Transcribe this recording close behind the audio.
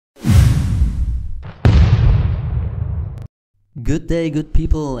Good day, good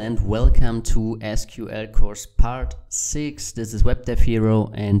people, and welcome to SQL course part 6. This is Web Dev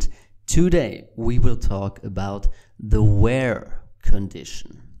Hero, and today we will talk about the where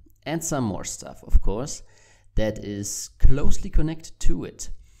condition and some more stuff, of course, that is closely connected to it.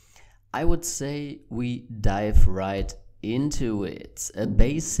 I would say we dive right into it. A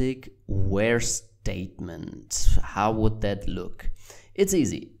basic where statement. How would that look? It's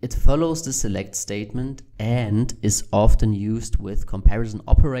easy. It follows the select statement and is often used with comparison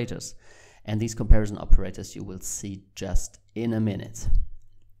operators. And these comparison operators you will see just in a minute.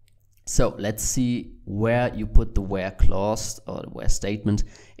 So let's see where you put the where clause or the where statement.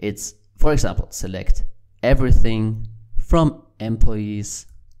 It's, for example, select everything from employees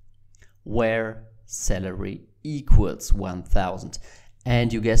where salary equals 1000.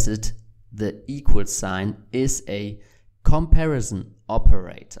 And you guessed it, the equal sign is a comparison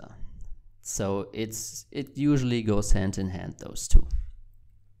operator. So it usually goes hand in hand, those two.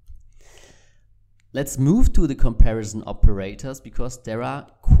 Let's move to the comparison operators because there are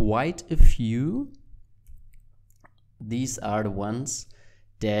quite a few. These are the ones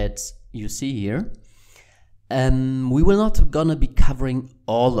that you see here. We will not gonna be covering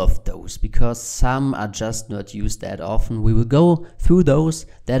all of those because some are just not used that often. We will go through those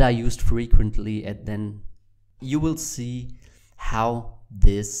that are used frequently and then you will see how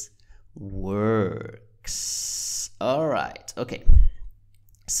this works. All right, okay.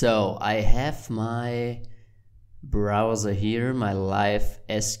 So I have my browser here, my live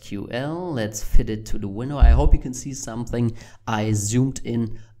SQL. Let's fit it to the window. I hope you can see something. I zoomed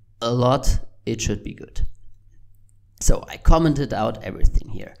in a lot. It should be good. So I commented out everything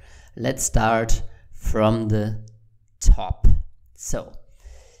here. Let's start from the top. So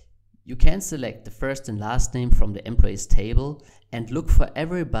you can select the first and last name from the employees table and look for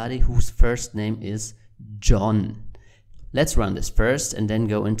everybody whose first name is John. Let's run this first and then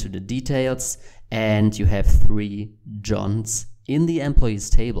go into the details, and you have 3 Johns in the employees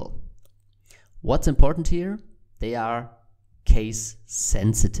table. What's important here? They are case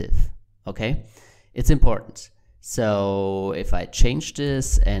sensitive, okay? It's important. So if I change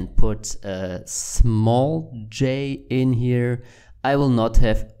this and put a small j in here, I will not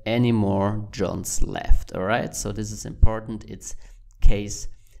have any more Johns left, all right? So this is important. It's case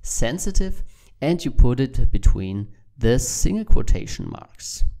sensitive, and you put it between the single quotation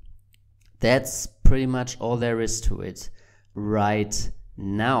marks. That's pretty much all there is to it right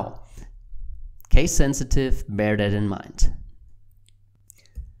now. Case sensitive, bear that in mind.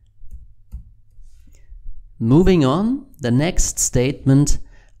 Moving on, the next statement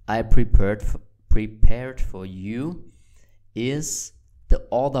I prepared for you is the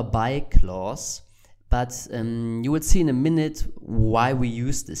order by clause, but you will see in a minute why we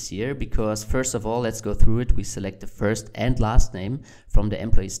use this here, because first of all, let's go through it. We select the first and last name from the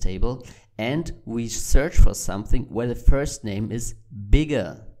employees table and we search for something where the first name is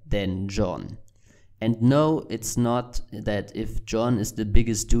bigger than John. And no, it's not that if John is the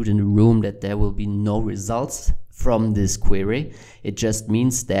biggest dude in the room that there will be no results from this query. It just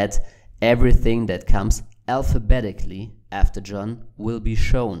means that everything that comes alphabetically after John will be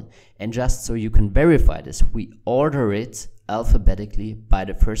shown. And just so you can verify this, we order it alphabetically by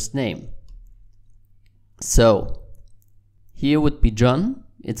the first name. So here would be John,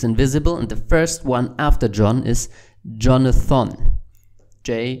 it's invisible, and the first one after John is Jonathan,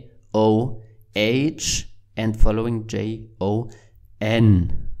 J-O-H, and following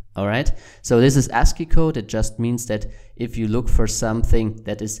J-O-N. All right, so this is ASCII code. It just means that if you look for something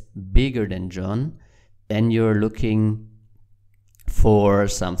that is bigger than John, then you're looking for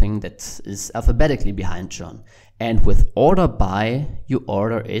something that is alphabetically behind John. And with order by, you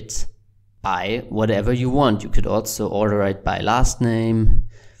order it by whatever you want. You could also order it by last name.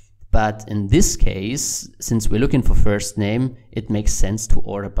 But in this case, since we're looking for first name, it makes sense to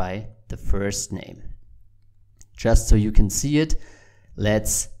order by the first name. Just so you can see it,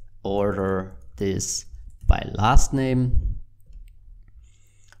 let's order this by last name.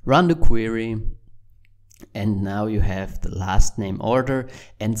 Run the query. And now you have the last name order,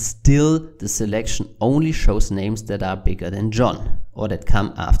 and still the selection only shows names that are bigger than John or that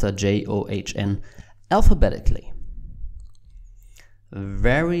come after J-O-H-N alphabetically.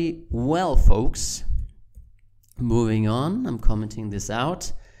 Very well, folks. Moving on, I'm commenting this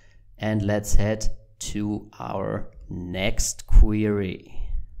out, and let's head to our next query.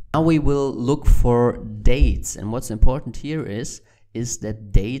 Now we will look for dates, and what's important here is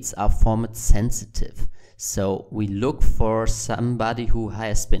that dates are format sensitive. So we look for somebody who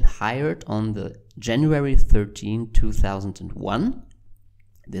has been hired on the January 13, 2001.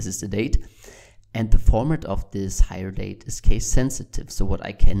 This is the date. And the format of this hire date is case sensitive. So what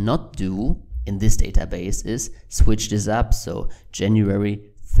I cannot do in this database is switch this up. So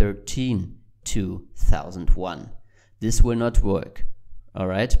January 13, 2001. This will not work, all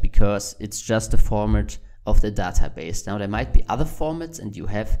right, because it's just the format of the database. Now there might be other formats, and you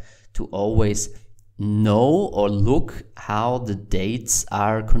have to always know or look how the dates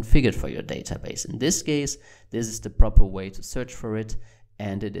are configured for your database. In this case, this is the proper way to search for it,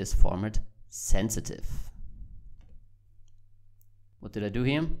 and it is format sensitive. What did I do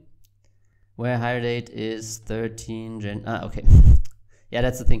here? Where hire date is 13 Jan. Okay. Yeah,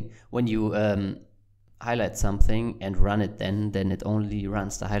 that's the thing. When you highlight something and run it, then it only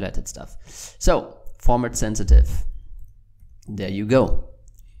runs the highlighted stuff. So format sensitive. There you go.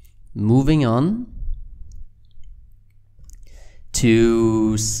 Moving on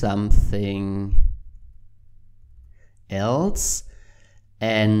to something else.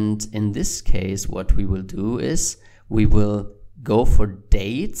 And in this case, what we will do is we will go for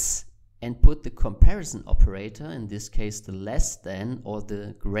dates and put the comparison operator, in this case the less than or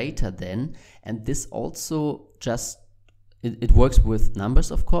the greater than. And this also just, it works with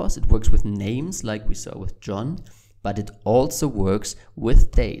numbers, of course. It works with names like we saw with John, but it also works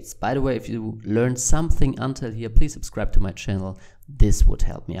with dates. By the way, if you learned something until here, please subscribe to my channel. This would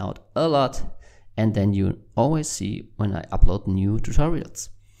help me out a lot. And then you always see when I upload new tutorials.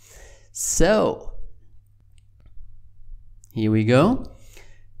 So here we go.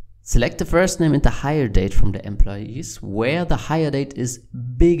 Select the first name and the hire date from the employees where the hire date is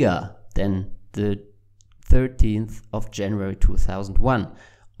bigger than the 13th of January 2001.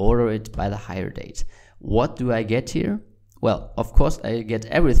 Order it by the hire date. What do I get here? Well, of course I get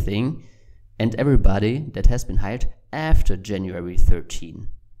everything and everybody that has been hired after January 13.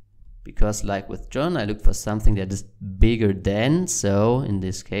 Because like with John, I look for something that is bigger than, so in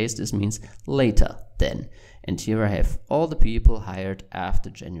this case this means later than. And here I have all the people hired after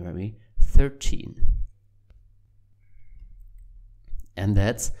January 13. And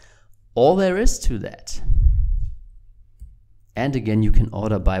that's all there is to that. And again, you can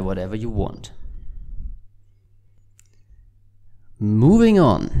order by whatever you want. Moving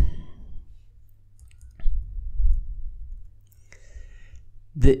on.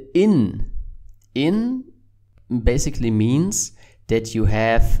 The in basically means that you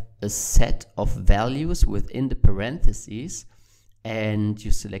have a set of values within the parentheses and you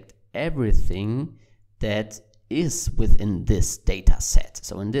select everything that is within this data set.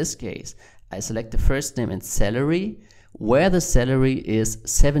 So in this case, I select the first name and salary, where the salary is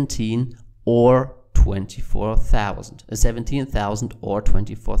 17 or 24,000, 17,000 or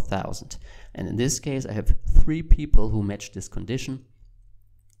 24,000. And in this case, I have 3 people who match this condition: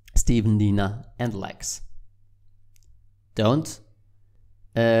 Stephen, Nina, and Lex. Don't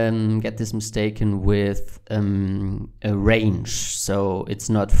get this mistaken with a range. So it's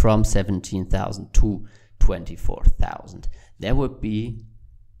not from 17,000 to 24,000. There would be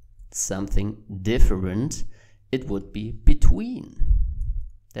something different. It would be between.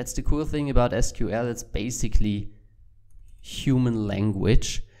 That's the cool thing about SQL. It's basically human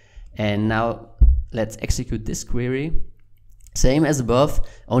language. And now let's execute this query. Same as above,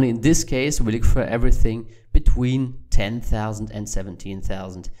 only in this case we look for everything between 10,000 and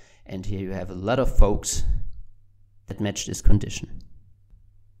 17,000. And here you have a lot of folks that match this condition.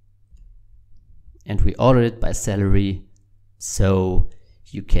 And we order it by salary, so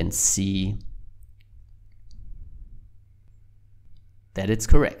you can see that it's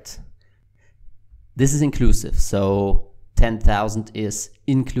correct. This is inclusive, so 10,000 is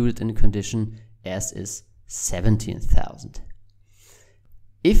included in the condition, as is 17,000.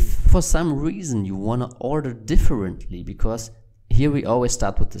 If for some reason you want to order differently, because here we always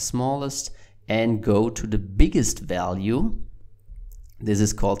start with the smallest and go to the biggest value, this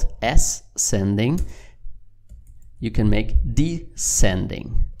is called ascending, you can make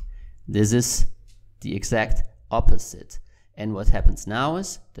descending. This is the exact opposite. And what happens now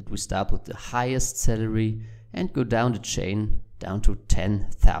is that we start with the highest salary and go down the chain down to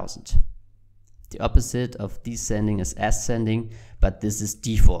 10,000. The opposite of descending is ascending, but this is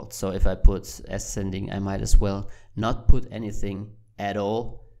default. So if I put ascending, I might as well not put anything at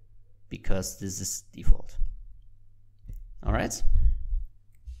all, because this is default. All right.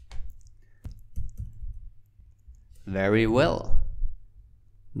 Very well.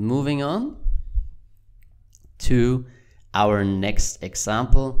 Moving on to our next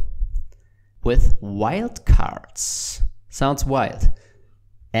example with wildcards. Sounds wild.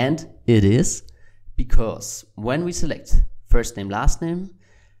 And it is, because when we select first name, last name,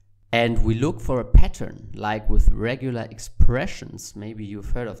 and we look for a pattern like with regular expressions, maybe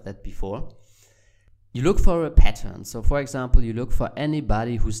you've heard of that before, you look for a pattern. So for example, you look for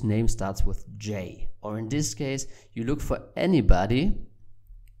anybody whose name starts with J, or in this case, you look for anybody,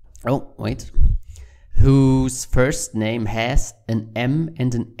 whose first name has an M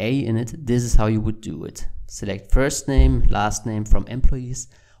and an A in it. This is how you would do it. Select first name, last name from employees,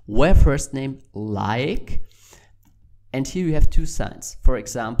 where first name like, and here you have two signs. For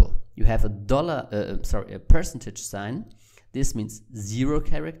example, you have a percentage sign. This means 0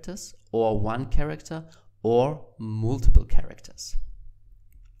 characters or 1 character or multiple characters.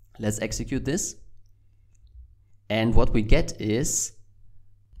 Let's execute this. And what we get is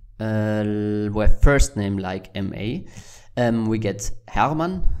where first name like MA, we get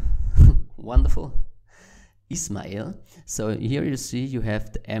Hermann, wonderful, Ismail. So here you see you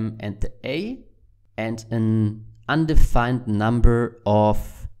have the M and the A and an undefined number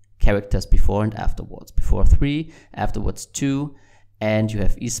of characters before and afterwards. Before 3, afterwards 2, and you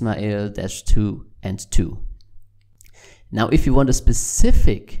have Ismail -2 and 2. Now if you want a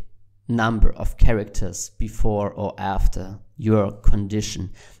specific number of characters before or after your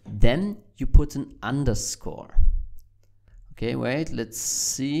condition, then you put an underscore. Okay, wait, let's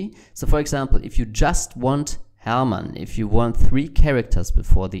see. So for example, if you just want Hermann, if you want 3 characters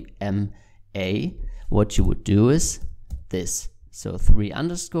before the MA, what you would do is this. So 3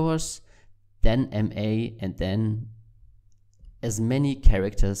 underscores, then MA, and then as many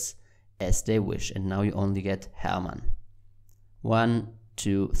characters as they wish. And now you only get Hermann. 1,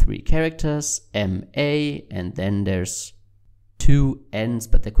 2, 3 characters, MA, and then there's 2 N's,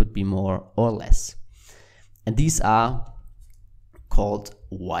 but there could be more or less. And these are called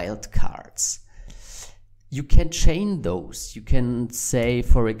wildcards. You can chain those. You can say,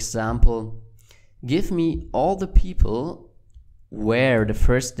 for example, give me all the people where the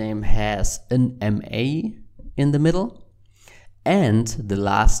first name has an MA in the middle and the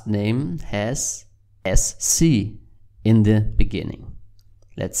last name has SC in the beginning.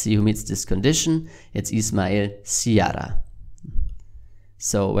 Let's see who meets this condition. It's Ismail Ciara.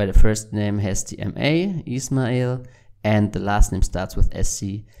 So where the first name has the MA, Ismail, and the last name starts with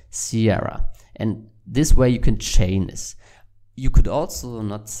SC, Ciara. And this way you can chain this. You could also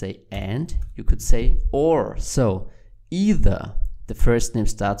not say and, you could say or. So either the first name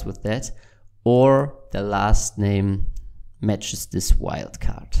starts with that or the last name matches this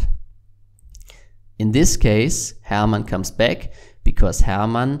wildcard. In this case, Hermann comes back because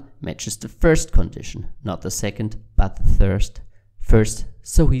Hermann matches the first condition, not the second, but the first,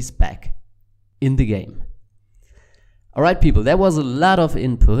 so he's back in the game. Alright people, that was a lot of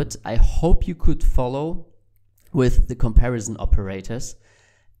input. I hope you could follow with the comparison operators.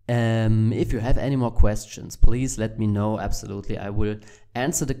 If you have any more questions, please let me know. Absolutely, I will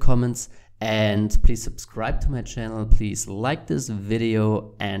answer the comments, and please subscribe to my channel, please like this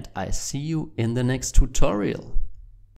video, and I see you in the next tutorial.